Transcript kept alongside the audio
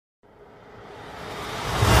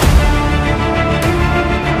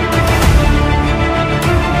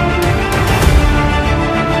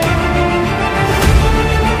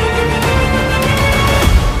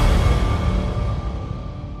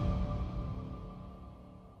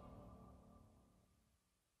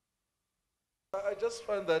I just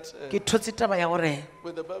find that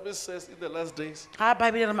when the Bible says in the last days,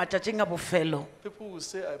 people will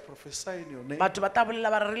say, I prophesy in your name. Another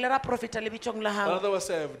will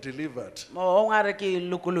say, I have delivered.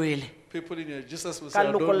 People in your Jesus will say, I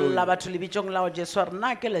don't know you.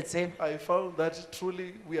 I found that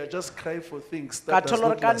truly we are just crying for things that does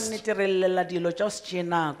not last.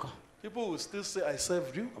 People will still say, I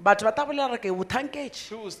served you. People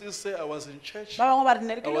will still say, I was in church. I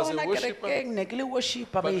was a worshiper.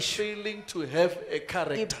 But failing to have a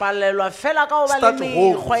character. Start home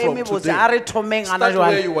from today. Start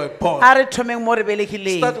where you were born. Start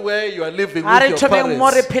where you are living with your parents.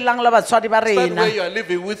 Start where you are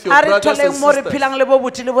living with your brothers and sisters.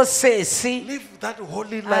 Live that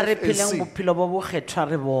holy life and see.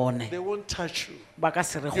 They won't touch you.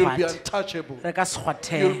 You'll be untouchable.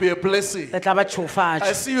 You'll be a blessing. I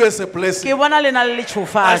see you as a blessing.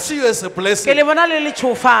 I see you as a blessing. I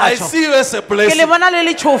see you as a blessing. If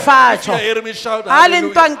you hear me shout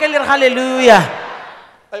hallelujah.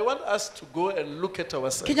 I want us to go and look at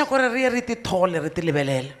ourselves.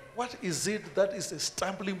 What is it that is a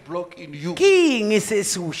stumbling block in you? That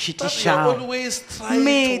you are always trying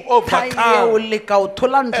to overcome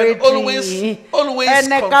and always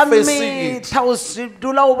confessing it.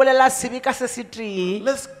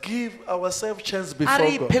 Let's give ourselves a chance before God.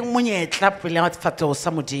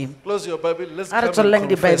 Close your Bible. Let's come and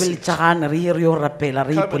confess it. Come and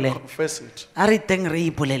confess it.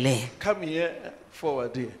 Come here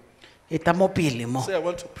forward here. Say, I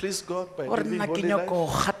want to please God by living holy life.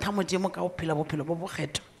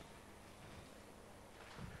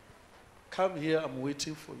 Come here, I'm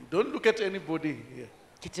waiting for you. Don't look at anybody here.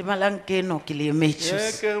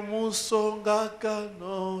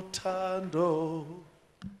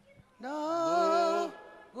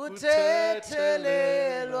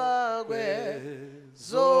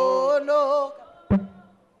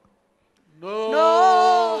 No.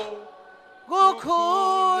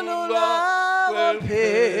 Kukhululwa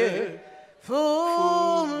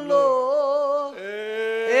kwemphefumulo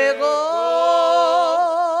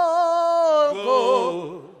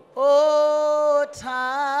egolgotha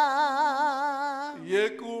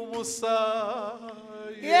yekumusa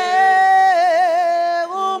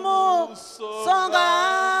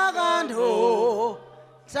yekumusongakando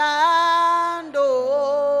tando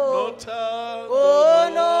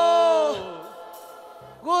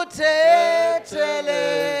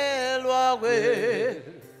kuthethelelwa kwezono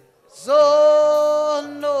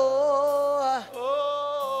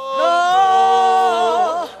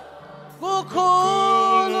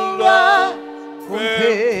kukhululwa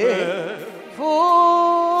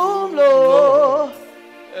kwemphefumulo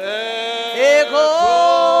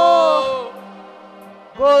egolgotha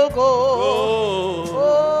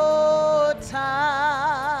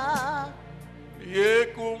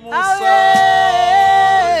yekumusa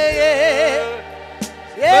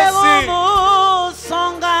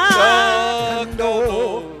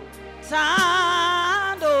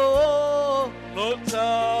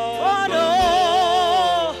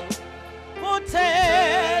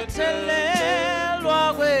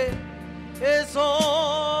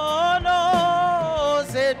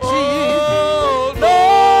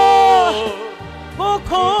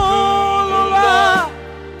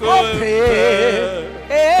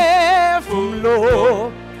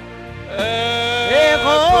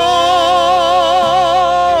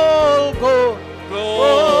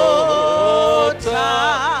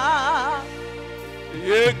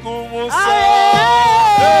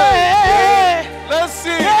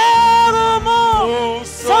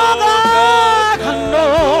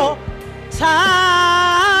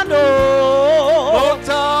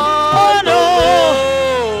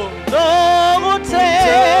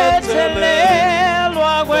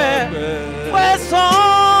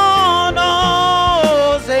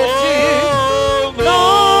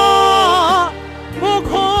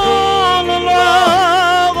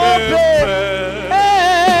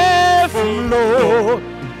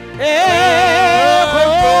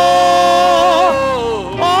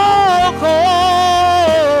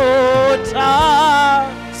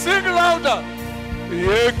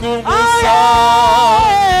Echo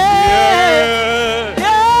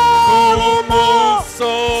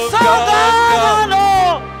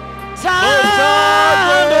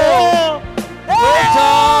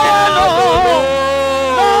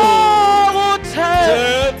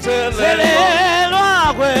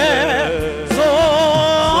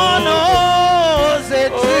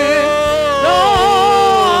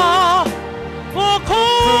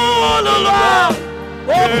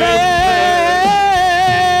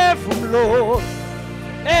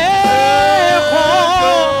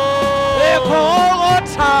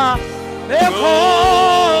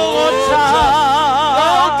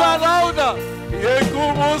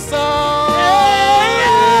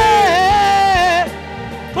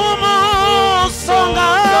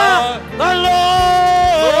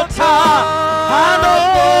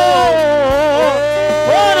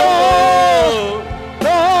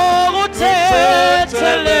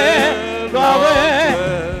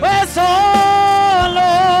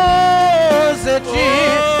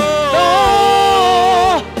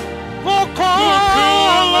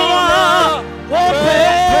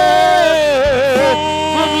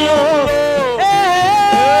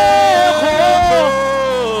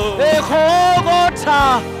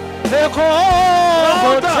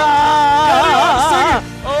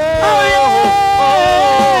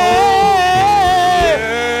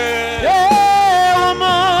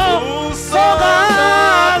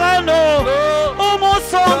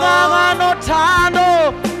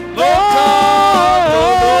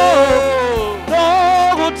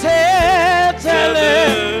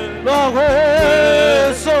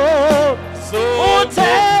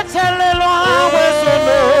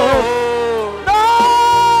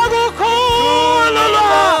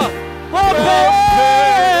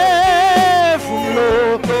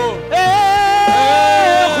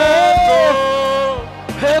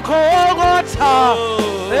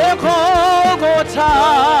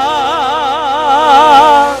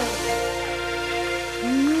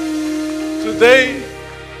Today,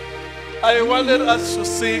 I wanted us to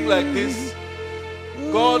sing like this.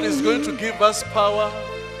 God is going to give us power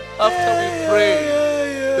after we pray.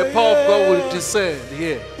 The power of God will descend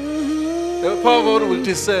here. The power of God will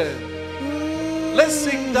descend. Let's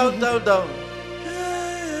sing down, down, down.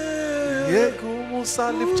 Yeah,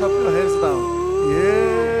 Musa, lift up your hands now.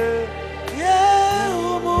 Yeah,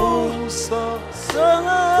 Musa,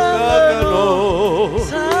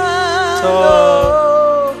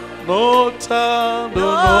 no time, no,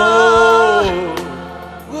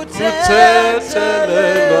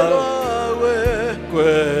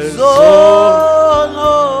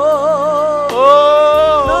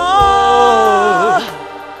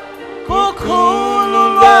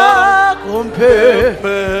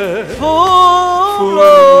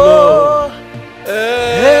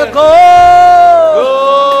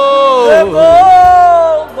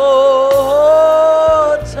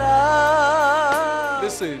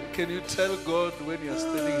 Listen, can you tell God when you're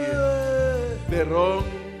standing here the wrong,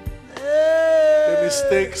 the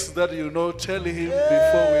mistakes that you know? Tell Him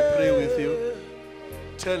before we pray with you.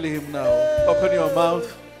 Tell Him now. Open your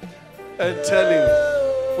mouth and tell Him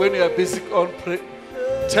when you are busy on prayer.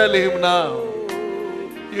 Tell Him now.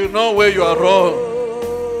 You know where you are wrong.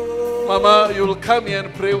 Mama, you'll come here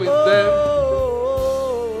and pray with them.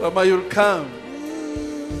 Mama, you'll come.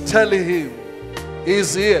 Tell Him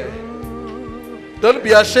He's here. Don't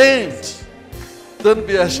be ashamed. Don't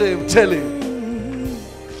be ashamed. Tell Him.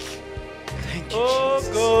 Thank you, Oh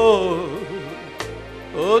Jesus. God,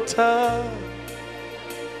 oh ta,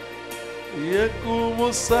 ye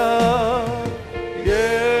kumusa, ye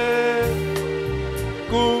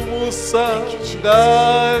kumusa,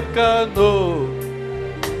 gakano,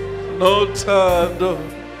 no tando,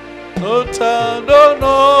 no tando,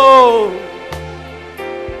 no,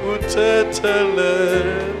 utetele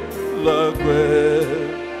lagwe,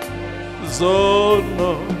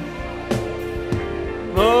 zono.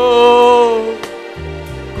 No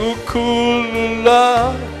kukulula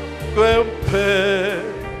kwempe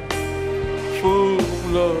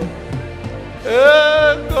fulo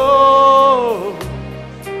ego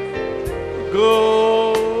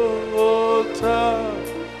gota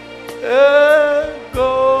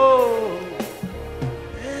ego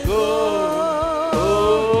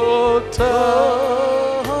gota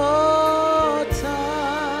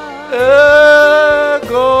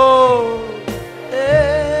ego.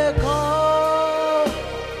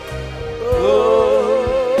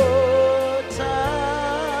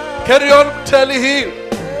 Carry on telling Him.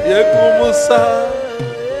 Ye kumusa,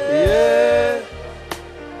 ye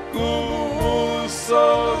kumusa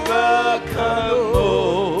gakano,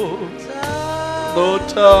 no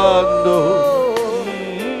tando,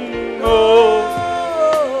 no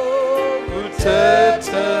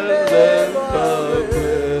kutetele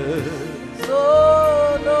bagwe, oh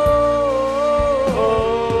no,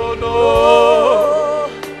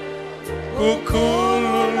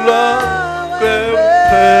 kukulula kwempe.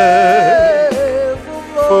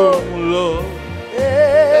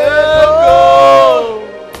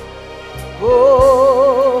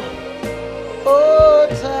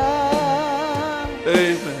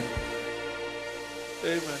 Amen.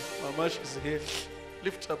 Amen. Mama, she's here.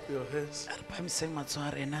 Lift up your hands.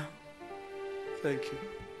 Thank you.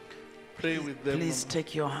 Pray with them. Please Mama.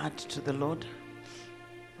 take your heart to the Lord.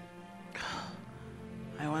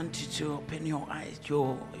 I want you to open your eyes,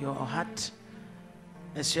 your heart,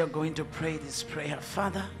 as you're going to pray this prayer.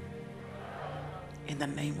 Father, in the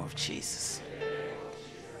name of Jesus,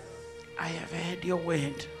 I have heard your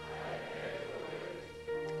word.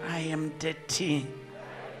 I am dirty.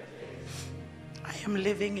 I am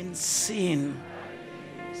living in sin.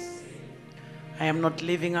 I am not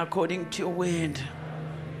living according to your word.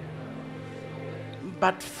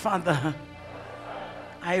 But Father,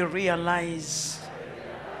 I realize,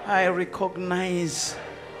 I recognize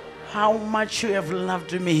how much you have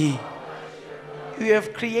loved me You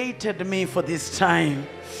have created me for this time.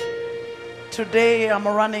 Today I'm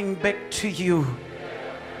running back to you.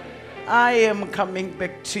 I am coming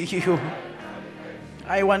back to you.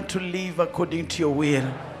 I want to live according to your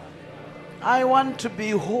will. I want to be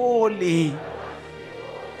holy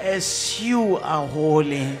as you are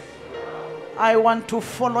holy. I want to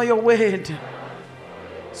follow your word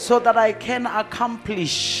so that I can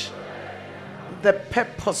accomplish the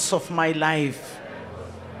purpose of my life.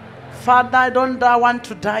 Father, I don't want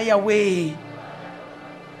to die away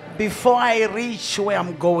before I reach where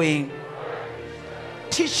I'm going.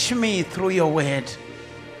 Teach me through your word.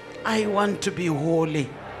 I want to be holy.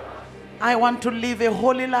 I want to live a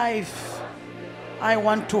holy life. I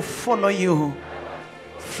want to follow you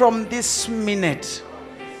from this minute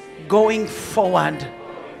going forward.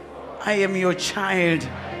 I am your child.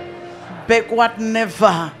 Backward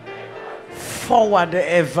never, forward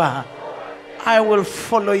ever. I will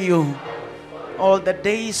follow you all the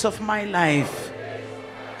days of my life,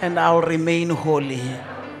 and I'll remain holy.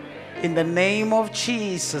 In the name of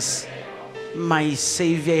Jesus, my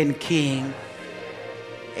Savior and King.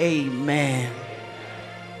 Amen.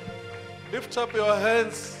 Lift up your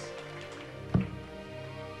hands.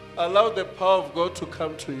 Allow the power of God to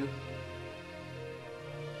come to you.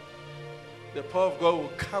 The power of God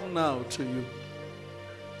will come now to you.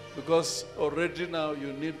 Because already now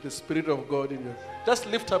you need the Spirit of God in you. Just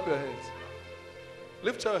lift up your hands.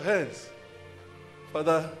 Lift your hands.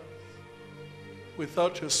 Father,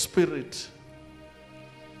 without your Spirit,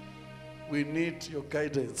 we need your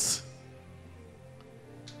guidance.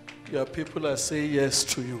 Your people are saying yes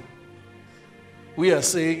to you. We are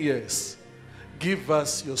saying yes. Give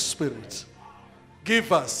us your Spirit.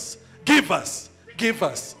 Give us. Give us. Give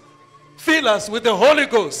us. Fill us with the Holy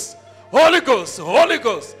Ghost. Holy Ghost. Holy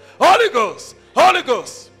Ghost. Holy Ghost. Holy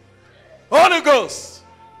Ghost. Holy Ghost.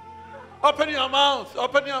 Open your mouth.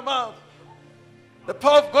 Open your mouth. The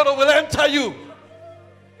power of God will enter you.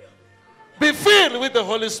 Be filled with the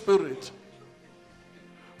Holy Spirit.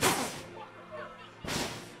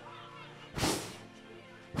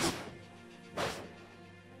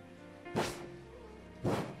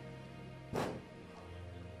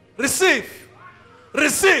 Receive,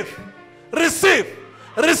 receive, receive,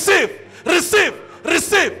 receive, receive,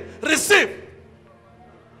 receive, receive.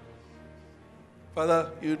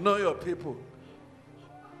 Father, you know your people.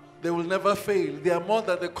 They will never fail. They are more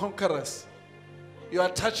than the conquerors. You are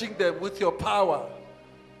touching them with your power.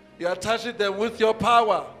 You are touching them with your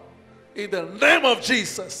power. In the name of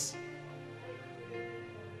Jesus.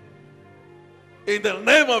 In the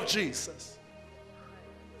name of Jesus.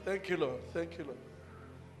 Thank you, Lord. Thank you, Lord.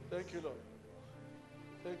 Thank you, Lord.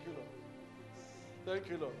 Thank you, Lord. Thank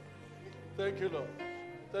you, Lord. Thank you, Lord.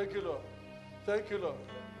 Thank you, Lord. Thank you, Lord.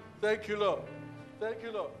 Thank you, Lord. Thank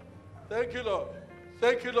you, Lord. Thank you, Lord.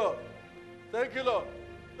 Thank you, Lord. Thank you, Lord.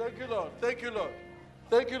 Thank you, Lord. Thank you, Lord.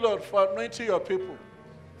 Thank you, Lord, for anointing your people.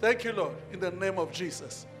 Thank you, Lord, in the name of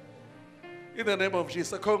Jesus. In the name of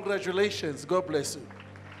Jesus. Congratulations. God bless you.